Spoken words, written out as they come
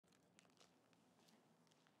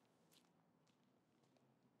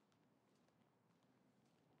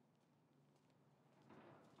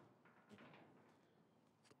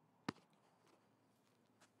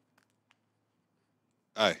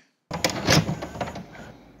Aye.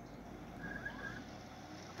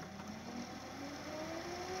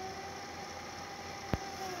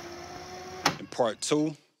 In part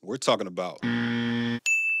 2, we're talking about... I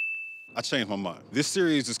changed my mind. This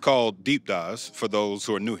series is called Deep Dives for those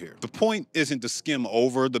who are new here. The point isn't to skim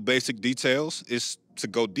over the basic details, it's to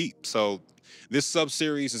go deep. So this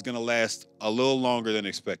sub-series is gonna last a little longer than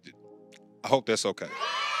expected. I hope that's okay.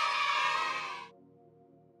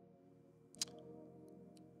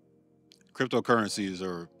 Cryptocurrencies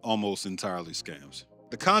are almost entirely scams.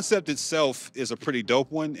 The concept itself is a pretty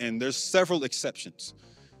dope one, and there's several exceptions.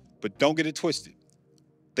 But don't get it twisted.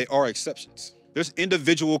 They are exceptions. There's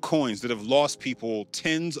individual coins that have lost people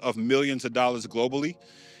tens of millions of dollars globally,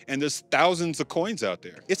 and there's thousands of coins out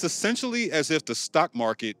there. It's essentially as if the stock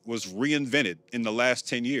market was reinvented in the last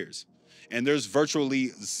 10 years, and there's virtually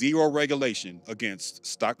zero regulation against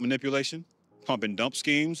stock manipulation, pump and dump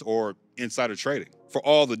schemes, or insider trading. For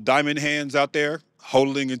all the diamond hands out there,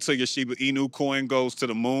 hodling until your Shiba Inu coin goes to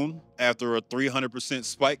the moon after a 300%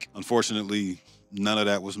 spike, unfortunately, none of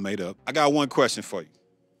that was made up. I got one question for you.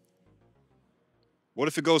 What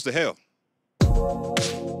if it goes to hell?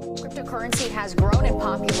 Cryptocurrency has grown in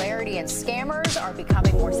popularity and scammers are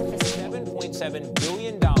becoming more sophisticated. $7.7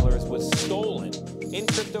 billion was stolen in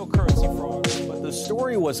cryptocurrency fraud. But the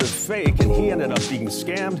story was a fake and he ended up being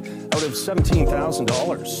scammed out of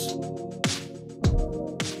 $17,000.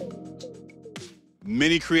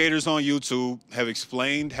 Many creators on YouTube have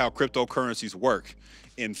explained how cryptocurrencies work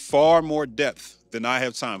in far more depth than I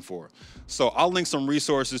have time for. So I'll link some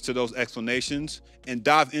resources to those explanations and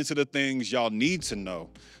dive into the things y'all need to know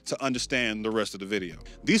to understand the rest of the video.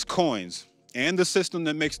 These coins and the system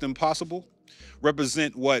that makes them possible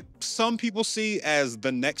represent what some people see as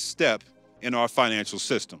the next step in our financial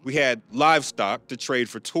system. We had livestock to trade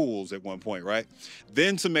for tools at one point, right?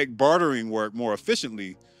 Then to make bartering work more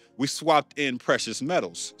efficiently, we swapped in precious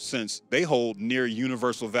metals since they hold near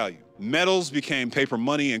universal value. Metals became paper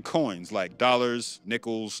money and coins like dollars,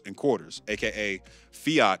 nickels, and quarters, AKA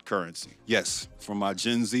fiat currency. Yes, for my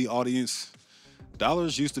Gen Z audience,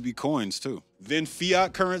 dollars used to be coins too. Then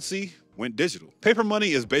fiat currency went digital. Paper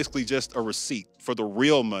money is basically just a receipt for the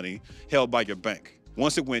real money held by your bank.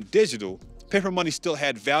 Once it went digital, paper money still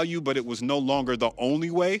had value, but it was no longer the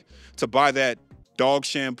only way to buy that dog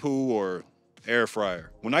shampoo or air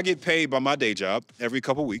fryer. When I get paid by my day job every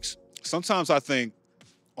couple weeks, sometimes I think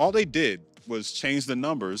all they did was change the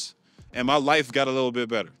numbers and my life got a little bit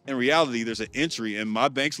better. In reality, there's an entry in my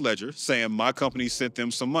bank's ledger saying my company sent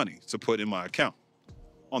them some money to put in my account.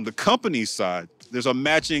 On the company's side, there's a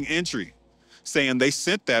matching entry saying they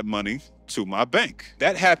sent that money to my bank.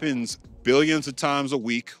 That happens billions of times a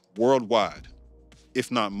week worldwide,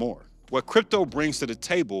 if not more. What crypto brings to the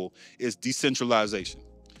table is decentralization.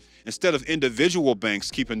 Instead of individual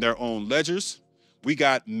banks keeping their own ledgers, we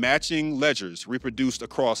got matching ledgers reproduced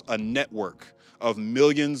across a network of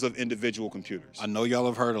millions of individual computers. I know y'all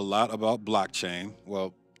have heard a lot about blockchain.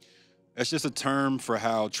 Well, that's just a term for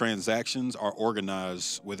how transactions are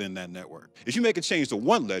organized within that network. If you make a change to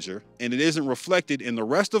one ledger and it isn't reflected in the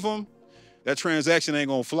rest of them, that transaction ain't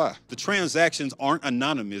gonna fly. The transactions aren't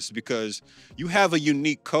anonymous because you have a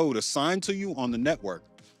unique code assigned to you on the network,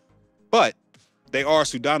 but they are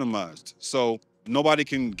pseudonymized, so nobody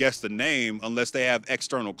can guess the name unless they have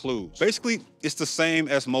external clues. Basically, it's the same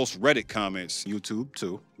as most Reddit comments, YouTube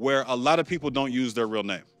too, where a lot of people don't use their real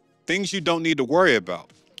name. Things you don't need to worry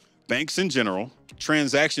about. Banks in general,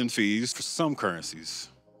 transaction fees for some currencies,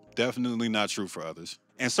 definitely not true for others.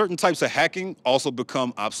 And certain types of hacking also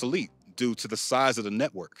become obsolete due to the size of the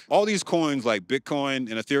network. All these coins like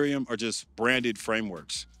Bitcoin and Ethereum are just branded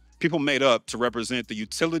frameworks people made up to represent the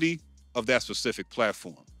utility of that specific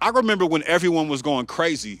platform. I remember when everyone was going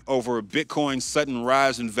crazy over Bitcoin's sudden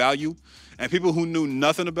rise in value, and people who knew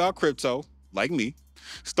nothing about crypto, like me,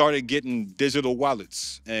 started getting digital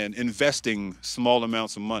wallets and investing small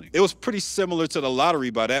amounts of money. It was pretty similar to the lottery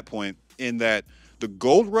by that point, in that the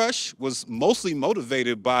gold rush was mostly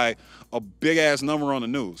motivated by a big ass number on the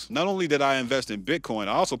news. Not only did I invest in Bitcoin,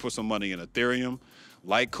 I also put some money in Ethereum,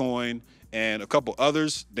 Litecoin, and a couple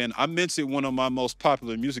others. Then I mentioned one of my most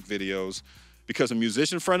popular music videos because a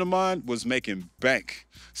musician friend of mine was making bank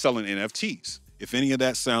selling NFTs. If any of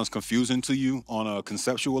that sounds confusing to you on a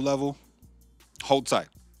conceptual level, hold tight.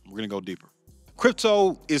 We're gonna go deeper.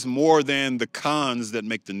 Crypto is more than the cons that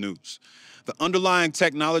make the news. The underlying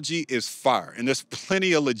technology is fire, and there's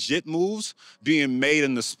plenty of legit moves being made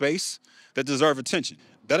in the space that deserve attention.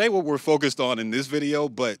 That ain't what we're focused on in this video,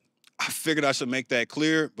 but I figured I should make that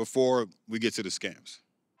clear before we get to the scams.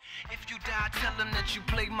 If you die, tell them that you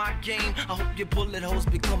play my game. I hope your bullet holes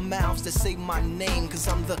become mouths that say my name, cause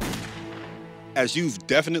I'm the... As you've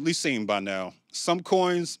definitely seen by now, some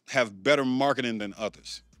coins have better marketing than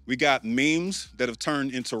others. We got memes that have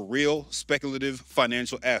turned into real speculative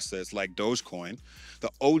financial assets like Dogecoin, the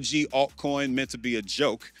OG altcoin meant to be a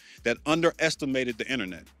joke that underestimated the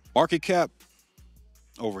internet. Market cap,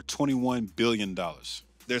 over $21 billion.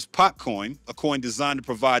 There's Potcoin, a coin designed to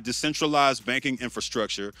provide decentralized banking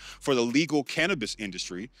infrastructure for the legal cannabis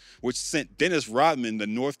industry, which sent Dennis Rodman to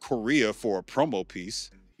North Korea for a promo piece.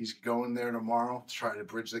 He's going there tomorrow to try to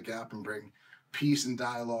bridge the gap and bring peace and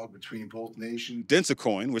dialogue between both nations.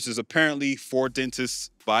 DentaCoin, which is apparently for dentists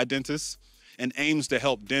by dentists, and aims to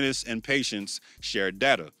help dentists and patients share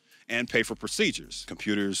data and pay for procedures.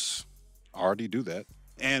 Computers already do that.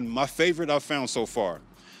 And my favorite I've found so far,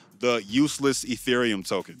 the useless Ethereum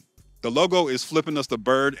token. The logo is flipping us the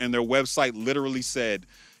bird, and their website literally said,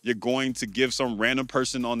 you're going to give some random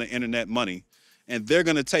person on the internet money, and they're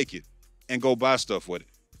gonna take it and go buy stuff with it.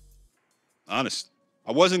 Honest.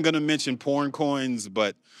 I wasn't gonna mention porn coins,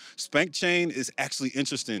 but SpankChain is actually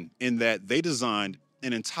interesting in that they designed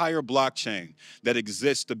an entire blockchain that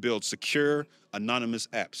exists to build secure, anonymous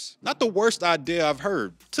apps. Not the worst idea I've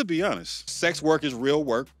heard, to be honest. Sex work is real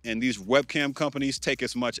work, and these webcam companies take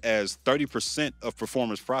as much as 30% of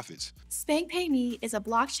performers' profits. SpankPayMe is a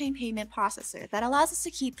blockchain payment processor that allows us to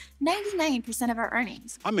keep 99% of our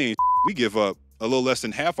earnings. I mean, we give up a little less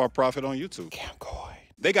than half our profit on YouTube. CamCoin.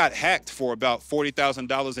 They got hacked for about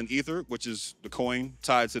 $40,000 in Ether, which is the coin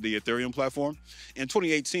tied to the Ethereum platform, in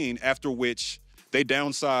 2018, after which they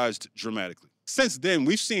downsized dramatically. Since then,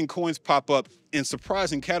 we've seen coins pop up in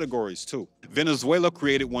surprising categories too. Venezuela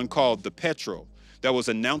created one called the Petro that was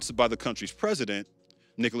announced by the country's president,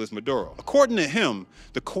 Nicolas Maduro. According to him,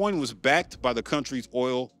 the coin was backed by the country's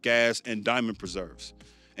oil, gas, and diamond preserves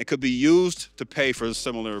and could be used to pay for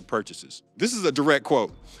similar purchases. This is a direct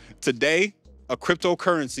quote. Today, a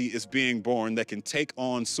cryptocurrency is being born that can take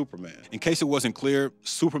on Superman. In case it wasn't clear,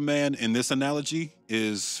 Superman in this analogy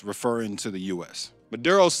is referring to the US.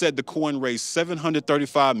 Maduro said the coin raised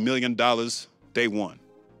 $735 million day one.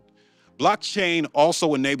 Blockchain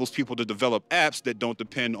also enables people to develop apps that don't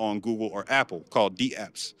depend on Google or Apple, called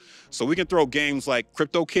dApps. So we can throw games like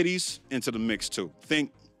CryptoKitties into the mix too.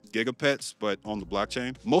 Think gigapets, but on the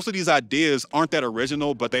blockchain. Most of these ideas aren't that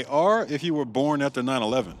original, but they are if you were born after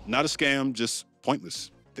 9/11. Not a scam, just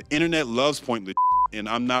pointless. The internet loves pointless, and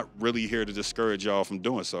I'm not really here to discourage y'all from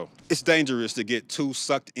doing so. It's dangerous to get too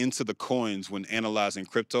sucked into the coins when analyzing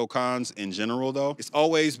crypto cons in general, though. It's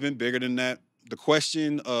always been bigger than that. The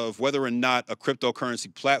question of whether or not a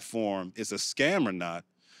cryptocurrency platform is a scam or not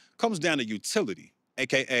comes down to utility,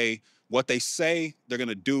 AKA what they say they're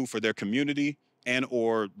gonna do for their community and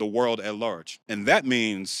or the world at large. And that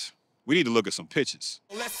means we need to look at some pitches.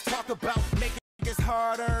 Let's talk about making niggas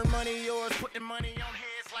hard-earned money, yours putting money on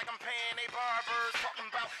heads like I'm paying they barbers, talking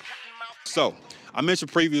about cutting mouth. So, I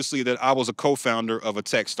mentioned previously that I was a co-founder of a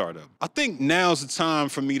tech startup. I think now's the time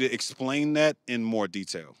for me to explain that in more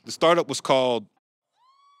detail. The startup was called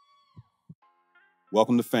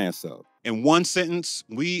Welcome to FanSub. In one sentence,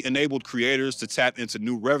 we enabled creators to tap into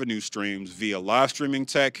new revenue streams via live streaming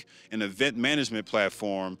tech, an event management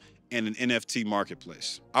platform, and an NFT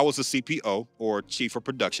marketplace. I was a CPO, or Chief of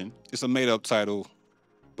Production. It's a made-up title,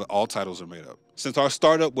 but all titles are made up. Since our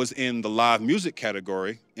startup was in the live music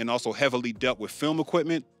category and also heavily dealt with film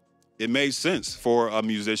equipment, it made sense for a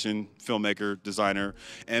musician, filmmaker, designer,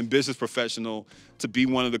 and business professional to be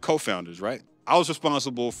one of the co-founders, right? I was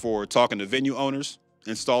responsible for talking to venue owners,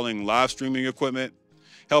 installing live streaming equipment,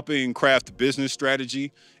 helping craft business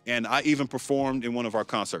strategy, and I even performed in one of our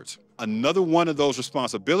concerts. Another one of those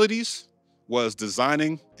responsibilities was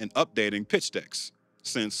designing and updating pitch decks,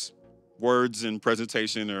 since words and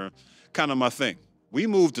presentation are kind of my thing. We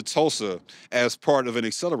moved to Tulsa as part of an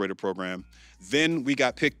accelerator program. Then we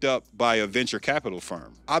got picked up by a venture capital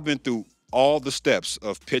firm. I've been through all the steps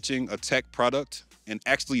of pitching a tech product and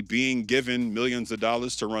actually being given millions of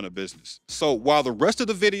dollars to run a business. So while the rest of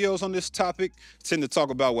the videos on this topic tend to talk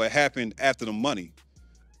about what happened after the money,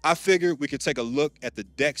 I figured we could take a look at the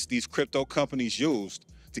decks these crypto companies used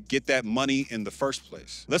to get that money in the first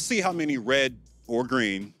place. Let's see how many red or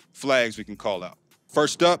green flags we can call out.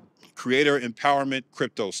 First up, creator empowerment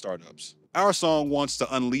crypto startups. Our song wants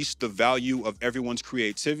to unleash the value of everyone's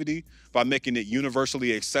creativity by making it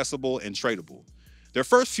universally accessible and tradable. Their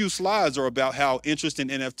first few slides are about how interest in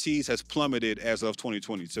NFTs has plummeted as of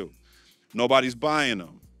 2022. Nobody's buying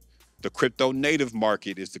them. The crypto native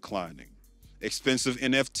market is declining. Expensive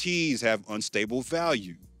NFTs have unstable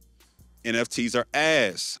value. NFTs are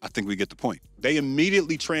ass. I think we get the point. They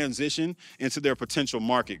immediately transition into their potential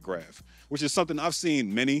market graph, which is something I've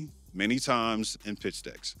seen many times in pitch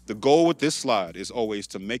decks. The goal with this slide is always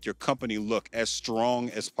to make your company look as strong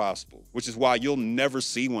as possible, which is why you'll never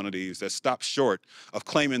see one of these that stops short of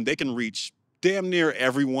claiming they can reach damn near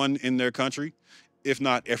everyone in their country, if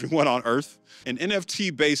not everyone on Earth. An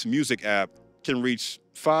NFT-based music app can reach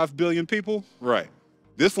 5 billion people? Right.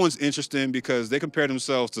 This one's interesting because they compare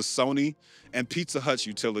themselves to Sony and Pizza Hut's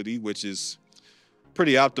utility, which is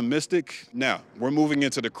pretty optimistic. Now, we're moving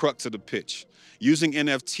into the crux of the pitch, using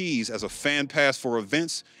NFTs as a fan pass for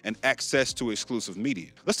events and access to exclusive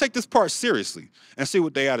media. Let's take this part seriously and see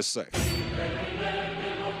what they got to say.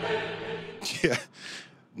 Yeah,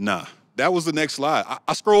 nah, that was the next slide.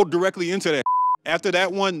 I scrolled directly into that. After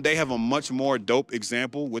that one, they have a much more dope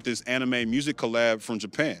example with this anime music collab from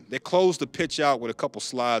Japan. They closed the pitch out with a couple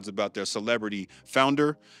slides about their celebrity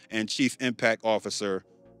founder and chief impact officer,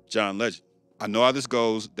 John Legend. I know how this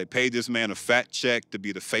goes. They paid this man a fat check to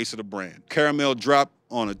be the face of the brand. Caramel drop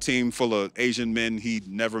on a team full of Asian men he'd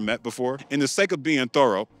never met before. In the sake of being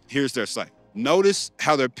thorough, here's their site. Notice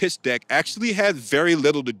how their pitch deck actually had very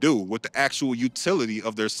little to do with the actual utility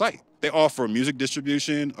of their site. They offer music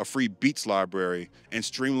distribution, a free beats library, and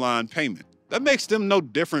streamlined payment. That makes them no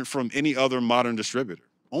different from any other modern distributor.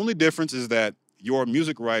 Only difference is that your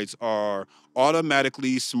music rights are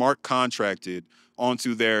automatically smart contracted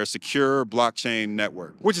onto their secure blockchain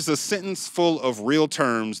network, which is a sentence full of real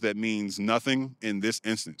terms that means nothing in this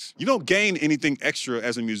instance. You don't gain anything extra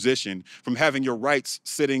as a musician from having your rights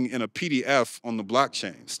sitting in a PDF on the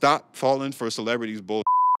blockchain. Stop falling for celebrities' bull.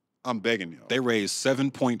 I'm begging you. They raised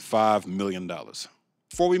 $7.5 million.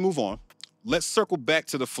 Before we move on, let's circle back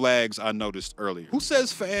to the flags I noticed earlier. Who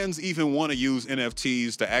says fans even want to use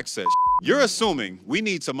NFTs to access? You're assuming we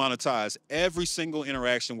need to monetize every single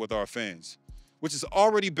interaction with our fans, which is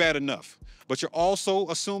already bad enough. But you're also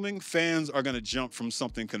assuming fans are gonna jump from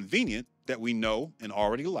something convenient that we know and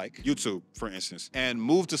already like, YouTube, for instance, and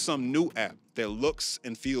move to some new app that looks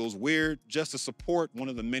and feels weird just to support one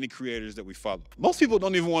of the many creators that we follow. Most people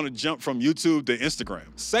don't even want to jump from YouTube to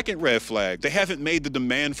Instagram. Second red flag, they haven't made the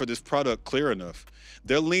demand for this product clear enough.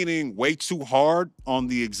 They're leaning way too hard on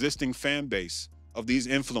the existing fan base of these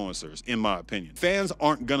influencers, in my opinion. Fans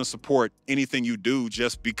aren't gonna support anything you do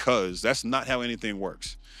just because. That's not how anything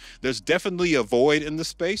works. There's definitely a void in the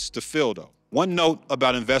space to fill, though. One note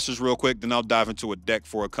about investors real quick, then I'll dive into a deck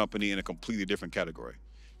for a company in a completely different category.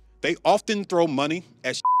 They often throw money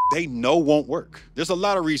at they know won't work. There's a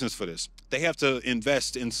lot of reasons for this. They have to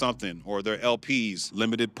invest in something, or their LPs,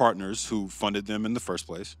 limited partners who funded them in the first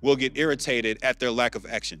place, will get irritated at their lack of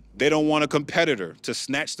action. They don't want a competitor to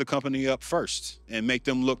snatch the company up first and make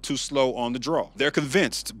them look too slow on the draw. They're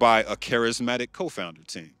convinced by a charismatic co-founder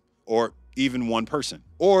team, or even one person,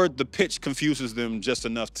 or the pitch confuses them just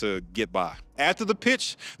enough to get by. After the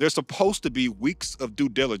pitch, there's supposed to be weeks of due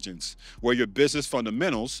diligence where your business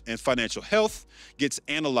fundamentals and financial health gets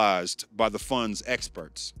analyzed by the fund's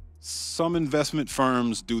experts. Some investment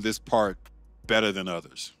firms do this part better than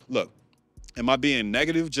others. Look, am I being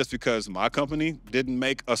negative just because my company didn't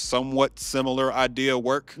make a somewhat similar idea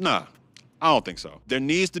work? Nah, I don't think so. There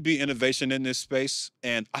needs to be innovation in this space,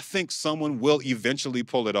 and I think someone will eventually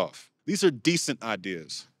pull it off. These are decent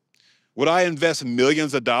ideas. Would I invest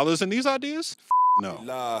millions of dollars in these ideas? No.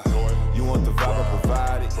 You want the vibe I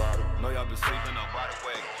provided. Know y'all been sleeping on right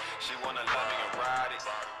away. She wanna love me and ride it.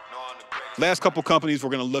 No, I'm the greatest. Last couple companies we're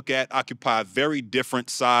gonna look at occupy very different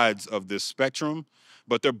sides of this spectrum,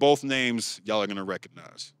 but they're both names y'all are gonna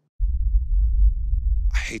recognize.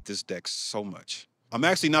 I hate this deck so much. I'm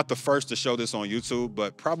actually not the first to show this on YouTube,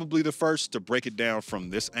 but probably the first to break it down from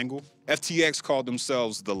this angle. FTX called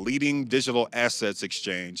themselves the leading digital assets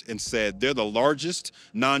exchange and said they're the largest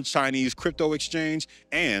non-Chinese crypto exchange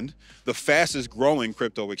and the fastest growing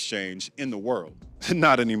crypto exchange in the world.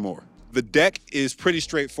 Not anymore. The deck is pretty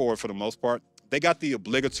straightforward for the most part. They got the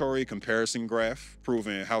obligatory comparison graph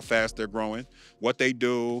proving how fast they're growing, what they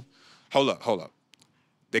do. Hold up.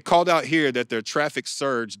 They called out here that their traffic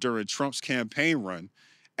surged during Trump's campaign run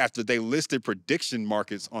after they listed prediction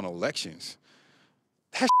markets on elections.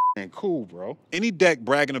 That ain't cool, bro. Any deck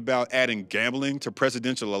bragging about adding gambling to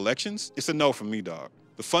presidential elections, it's a no from me, dog.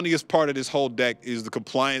 The funniest part of this whole deck is the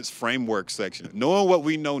compliance framework section. Knowing what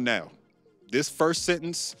we know now, this first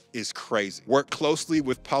sentence is crazy. Work closely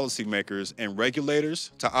with policymakers and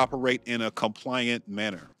regulators to operate in a compliant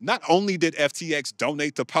manner. Not only did FTX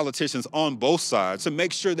donate to politicians on both sides to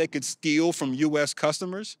make sure they could steal from US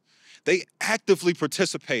customers, they actively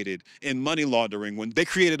participated in money laundering when they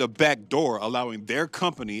created a backdoor allowing their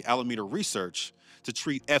company, Alameda Research, to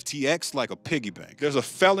treat FTX like a piggy bank. There's a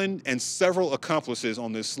felon and several accomplices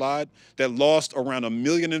on this slide that lost around 1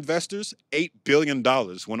 million investors, $8 billion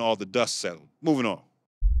when all the dust settled. Moving on.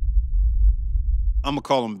 I'm gonna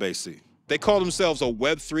call them Basic. They call themselves a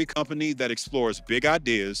Web3 company that explores big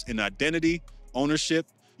ideas in identity, ownership,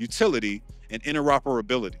 utility, and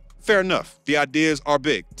interoperability. Fair enough, the ideas are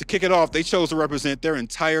big. To kick it off, they chose to represent their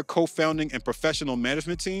entire co-founding and professional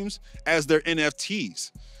management teams as their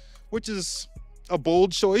NFTs, which is a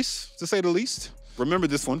bold choice, to say the least. Remember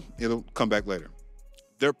this one, it'll come back later.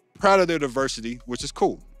 They're proud of their diversity, which is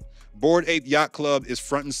cool. Bored Ape Yacht Club is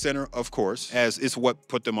front and center, of course, as it's what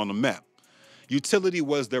put them on the map. Utility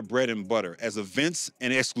was their bread and butter, as events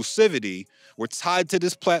and exclusivity were tied to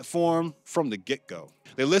this platform from the get-go.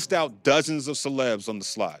 They list out dozens of celebs on the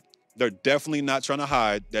slide. They're definitely not trying to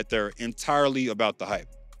hide that they're entirely about the hype.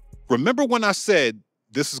 Remember when I said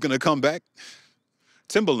this is gonna come back?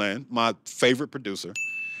 Timbaland, my favorite producer,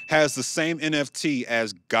 has the same NFT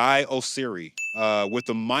as Guy Osiri, with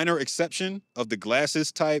the minor exception of the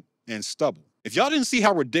glasses type and stubble. If y'all didn't see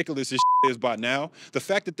how ridiculous this is by now, the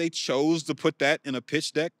fact that they chose to put that in a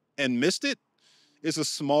pitch deck and missed it is a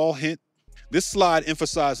small hint. This slide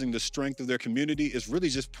emphasizing the strength of their community is really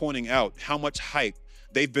just pointing out how much hype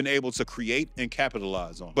they've been able to create and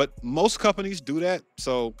capitalize on. But most companies do that,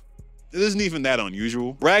 so it isn't even that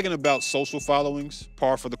unusual. Bragging about social followings,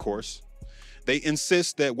 par for the course. They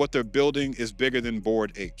insist that what they're building is bigger than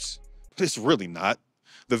Bored Apes, but it's really not.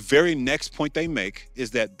 The very next point they make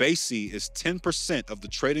is that BASE is 10% of the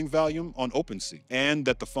trading volume on OpenSea, and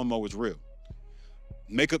that the FOMO is real.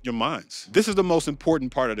 Make up your minds. This is the most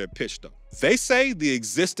important part of their pitch, though. They say the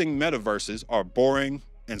existing metaverses are boring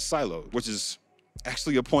and siloed, which is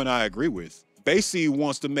actually a point I agree with. BASE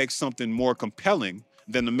wants to make something more compelling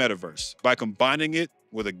than the metaverse by combining it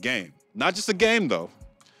with a game. Not just a game, though.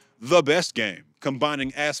 The best game,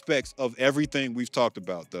 combining aspects of everything we've talked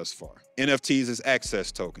about thus far. NFTs as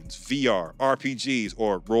access tokens, VR, RPGs,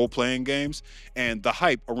 or role-playing games, and the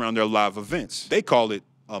hype around their live events. They call it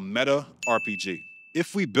a MetaRPG.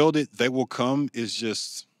 If we build it, they will come is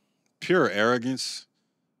just pure arrogance.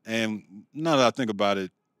 And now that I think about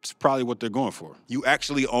it, it's probably what they're going for. You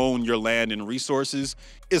actually own your land and resources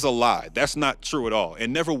is a lie. That's not true at all,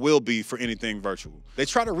 and never will be for anything virtual. They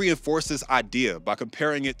try to reinforce this idea by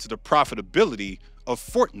comparing it to the profitability of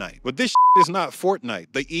Fortnite. But this is not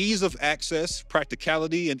Fortnite. The ease of access,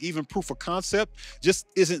 practicality, and even proof of concept just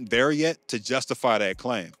isn't there yet to justify that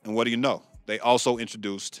claim. And what do you know? They also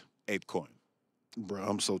introduced ApeCoin. Bro,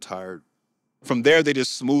 I'm so tired. From there, they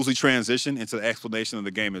just smoothly transition into the explanation of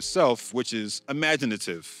the game itself, which is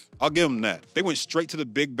imaginative. I'll give them that. They went straight to the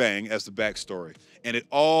Big Bang as the backstory, and it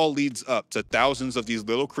all leads up to thousands of these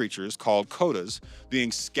little creatures called codas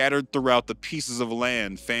being scattered throughout the pieces of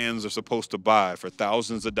land fans are supposed to buy for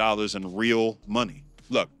thousands of dollars in real money.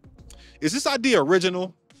 Look, is this idea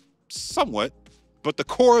original? Somewhat. But the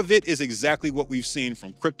core of it is exactly what we've seen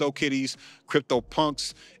from CryptoKitties,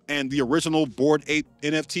 CryptoPunks, and the original Bored Ape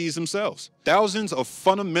NFTs themselves. Thousands of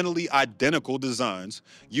fundamentally identical designs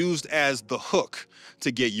used as the hook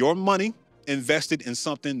to get your money invested in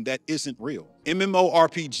something that isn't real.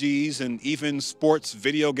 MMORPGs and even sports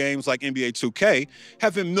video games like NBA 2K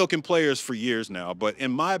have been milking players for years now, but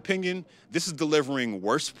in my opinion, this is delivering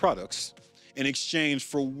worse products in exchange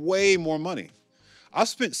for way more money. I've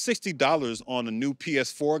spent $60 on a new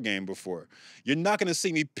PS4 game before. You're not gonna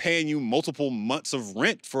see me paying you multiple months of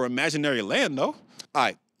rent for imaginary land, though. All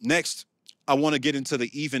right, next, I wanna get into the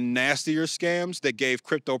even nastier scams that gave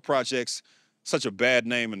crypto projects such a bad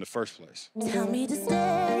name in the first place. Tell me to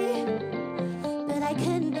stay, but I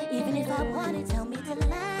couldn't, even if I wanted. Tell me to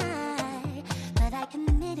lie, but I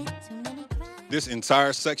committed too many crimes. This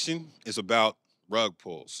entire section is about rug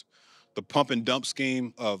pulls, the pump and dump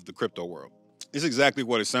scheme of the crypto world. It's exactly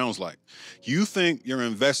what it sounds like. You think you're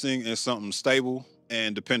investing in something stable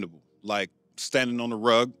and dependable, like standing on the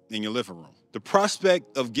rug in your living room. The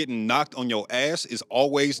prospect of getting knocked on your ass is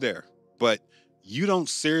always there, but you don't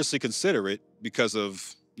seriously consider it because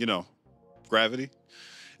of, gravity.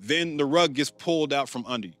 Then the rug gets pulled out from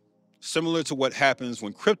under you, similar to what happens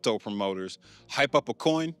when crypto promoters hype up a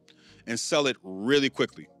coin and sell it really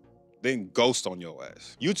quickly, then ghost on your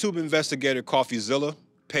ass. YouTube investigator CoffeeZilla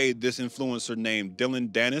paid this influencer named Dylan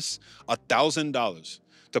Dennis $1,000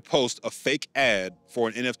 to post a fake ad for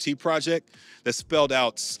an NFT project that spelled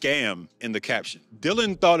out scam in the caption.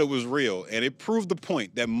 Dylan thought it was real, and it proved the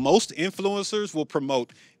point that most influencers will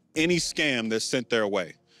promote any scam that's sent their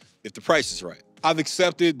way, if the price is right. I've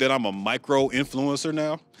accepted that I'm a micro influencer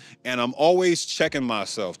now, and I'm always checking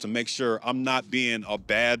myself to make sure I'm not being a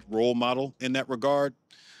bad role model in that regard.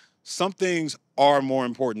 Some things are more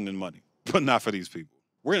important than money, but not for these people.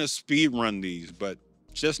 We're gonna speed run these, but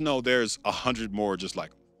just know there's 100 more just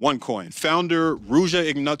like them. OneCoin. Founder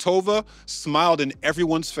Ruja Ignatova smiled in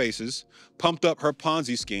everyone's faces, pumped up her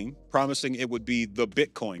Ponzi scheme, promising it would be the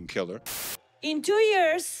Bitcoin killer. In 2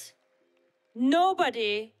 years,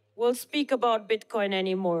 nobody will speak about Bitcoin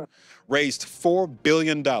anymore. Raised $4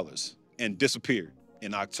 billion and disappeared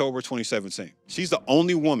in October 2017. She's the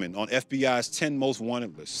only woman on FBI's 10 most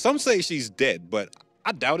wanted list. Some say she's dead, but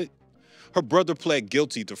I doubt it. Her brother pled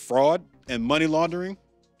guilty to fraud and money laundering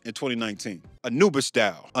in 2019. Anubis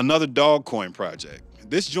DAO, another dog coin project.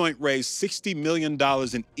 This joint raised $60 million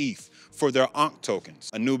in ETH for their Ankh tokens.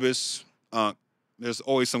 Anubis, Ankh, there's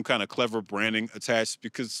always some kind of clever branding attached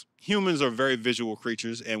because humans are very visual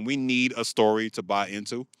creatures and we need a story to buy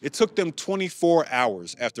into. It took them 24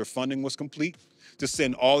 hours after funding was complete to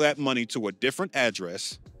send all that money to a different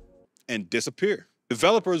address and disappear.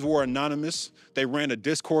 Developers were anonymous. They ran a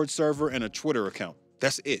Discord server and a Twitter account.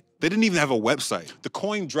 That's it. They didn't even have a website. The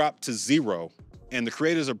coin dropped to zero, and the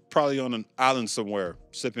creators are probably on an island somewhere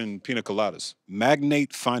sipping pina coladas.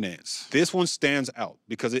 Magnate Finance. This one stands out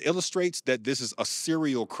because it illustrates that this is a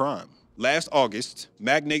serial crime. Last August,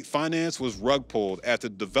 Magnate Finance was rug pulled after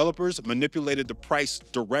developers manipulated the price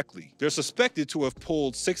directly. They're suspected to have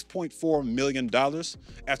pulled $6.4 million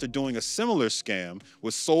after doing a similar scam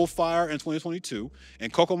with Soulfire in 2022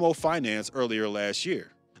 and Kokomo Finance earlier last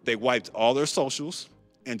year. They wiped all their socials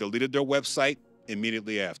and deleted their website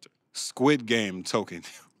immediately after. Squid Game token.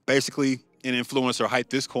 Basically, an influencer hyped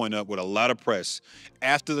this coin up with a lot of press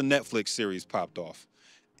after the Netflix series popped off.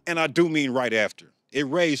 And I do mean right after. It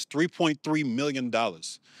raised $3.3 million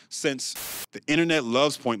since the internet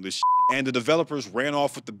loves pointless shit, and the developers ran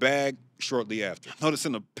off with the bag shortly after.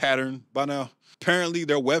 Noticing a pattern by now? Apparently,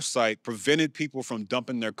 their website prevented people from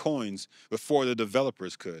dumping their coins before the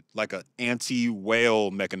developers could, like an anti-whale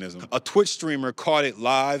mechanism. A Twitch streamer caught it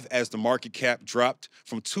live as the market cap dropped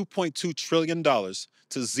from $2.2 trillion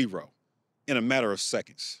to zero in a matter of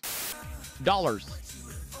seconds. Dollars.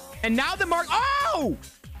 And now the market, oh!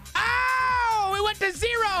 Oh, it went to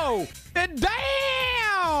zero! And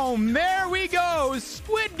damn! There we go,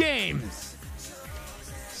 Squid Games.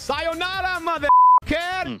 Sayonara, mother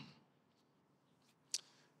kid.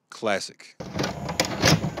 Classic.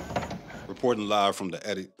 Reporting live from the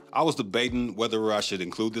edit. I was debating whether I should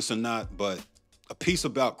include this or not, but a piece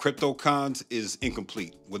about crypto cons is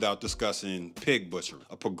incomplete without discussing pig butchery,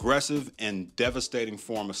 a progressive and devastating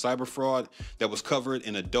form of cyber fraud that was covered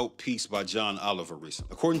in a dope piece by John Oliver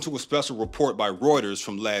recently. According to a special report by Reuters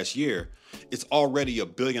from last year, it's already a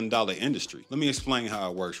 $1 billion industry. Let me explain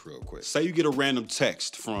how it works real quick. Say you get a random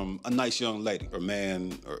text from a nice young lady or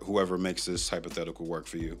man or whoever makes this hypothetical work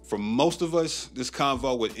for you. For most of us, this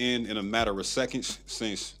convo would end in a matter of seconds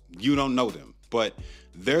since you don't know them. But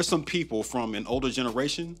there's some people from an older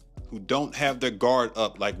generation who don't have their guard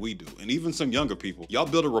up like we do, and even some younger people. Y'all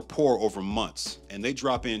build a rapport over months, and they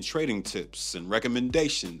drop in trading tips and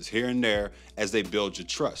recommendations here and there as they build your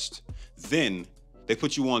trust. Then they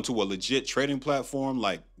put you onto a legit trading platform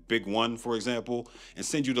like Big One, for example, and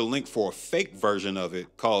send you the link for a fake version of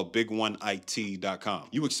it called big1it.com.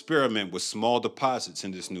 You experiment with small deposits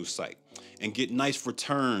in this new site and get nice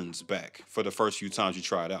returns back for the first few times you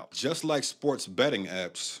try it out. Just like sports betting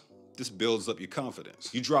apps, this builds up your confidence.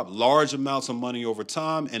 You drop large amounts of money over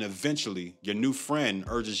time, and eventually your new friend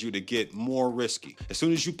urges you to get more risky. As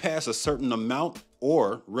soon as you pass a certain amount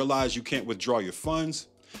or realize you can't withdraw your funds,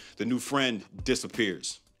 the new friend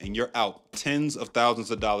disappears and you're out tens of thousands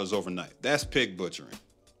of dollars overnight. That's pig butchering.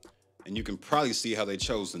 And you can probably see how they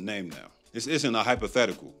chose the name now. This isn't a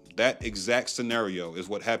hypothetical. That exact scenario is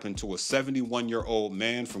what happened to a 71-year-old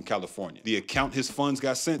man from California. The account his funds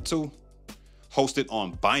got sent to hosted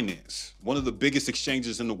on Binance, one of the biggest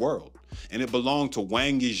exchanges in the world. And it belonged to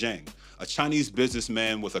Wang Yizhang, a Chinese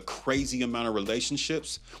businessman with a crazy amount of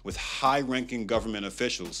relationships with high-ranking government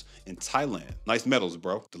officials in Thailand. Nice medals,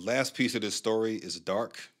 bro. The last piece of this story is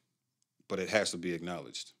dark, but it has to be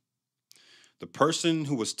acknowledged. The person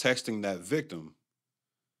who was texting that victim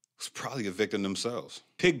was probably a victim themselves.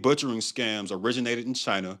 Pig butchering scams originated in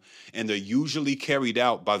China, and they're usually carried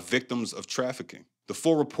out by victims of trafficking. The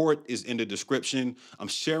full report is in the description. I'm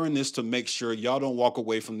sharing this to make sure y'all don't walk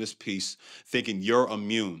away from this piece thinking you're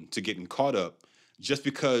immune to getting caught up just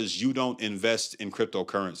because you don't invest in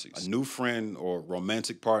cryptocurrencies. A new friend or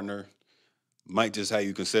romantic partner might just have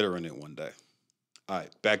you considering it one day. All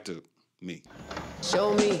right, back to me.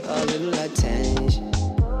 Show me a little attention.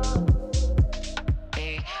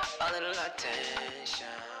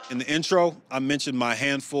 In the intro, I mentioned my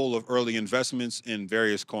handful of early investments in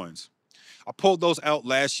various coins. I pulled those out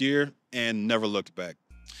last year and never looked back.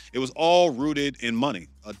 It was all rooted in money,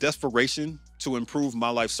 a desperation to improve my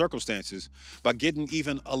life circumstances by getting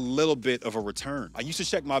even a little bit of a return. I used to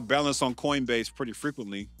check my balance on Coinbase pretty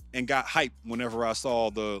frequently and got hyped whenever I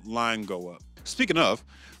saw the line go up. Speaking of,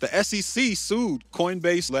 the SEC sued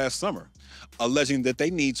Coinbase last summer, alleging that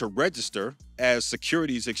they need to register as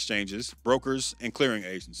securities exchanges, brokers, and clearing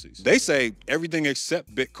agencies. They say everything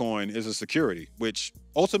except Bitcoin is a security, which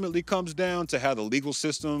ultimately comes down to how the legal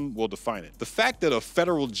system will define it. The fact that a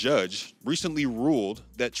federal judge recently ruled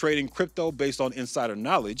that trading crypto based on insider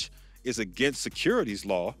knowledge is against securities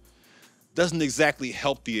law doesn't exactly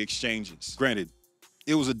help the exchanges. Granted,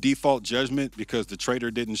 it was a default judgment because the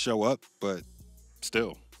trader didn't show up, but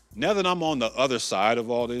still. Now that I'm on the other side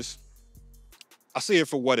of all this, I see it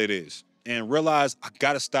for what it is and realize I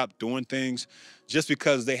gotta stop doing things just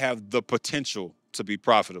because they have the potential to be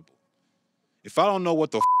profitable. If I don't know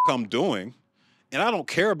what the I'm doing and I don't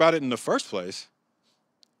care about it in the first place,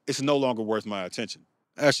 it's no longer worth my attention.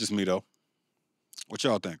 That's just me though. What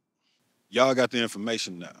y'all think? Y'all got the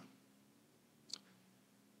information now.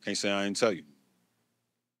 Can't say I didn't tell you.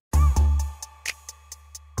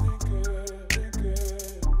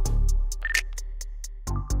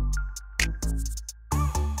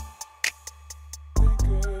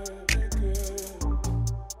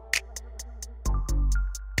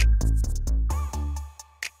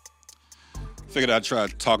 Figured I'd try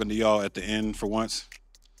talking to y'all at the end for once.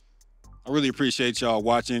 I really appreciate y'all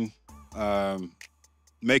watching.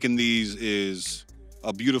 Making these is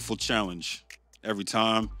a beautiful challenge every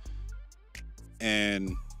time.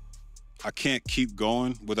 And I can't keep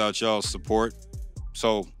going without y'all's support.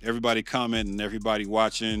 So everybody commenting, everybody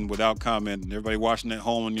watching without commenting, everybody watching at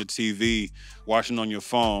home on your TV, watching on your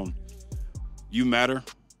phone, you matter.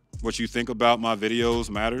 What you think about my videos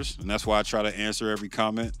matters. And that's why I try to answer every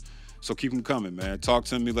comment. So keep them coming, man. Talk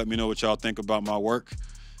to me, let me know what y'all think about my work.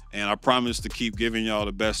 And I promise to keep giving y'all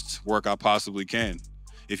the best work I possibly can.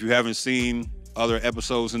 If you haven't seen other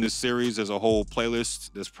episodes in this series, there's a whole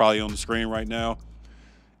playlist that's probably on the screen right now.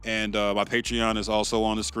 And my Patreon is also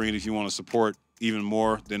on the screen if you want to support even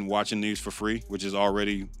more than watching these for free, which is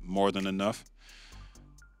already more than enough.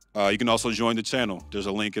 You can also join the channel. There's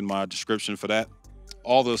a link in my description for that.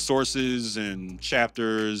 All the sources and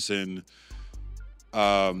chapters and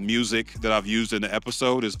music that I've used in the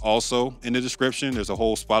episode is also in the description. There's a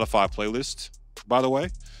whole Spotify playlist, by the way.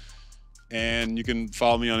 And you can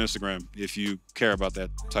follow me on Instagram if you care about that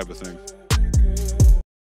type of thing.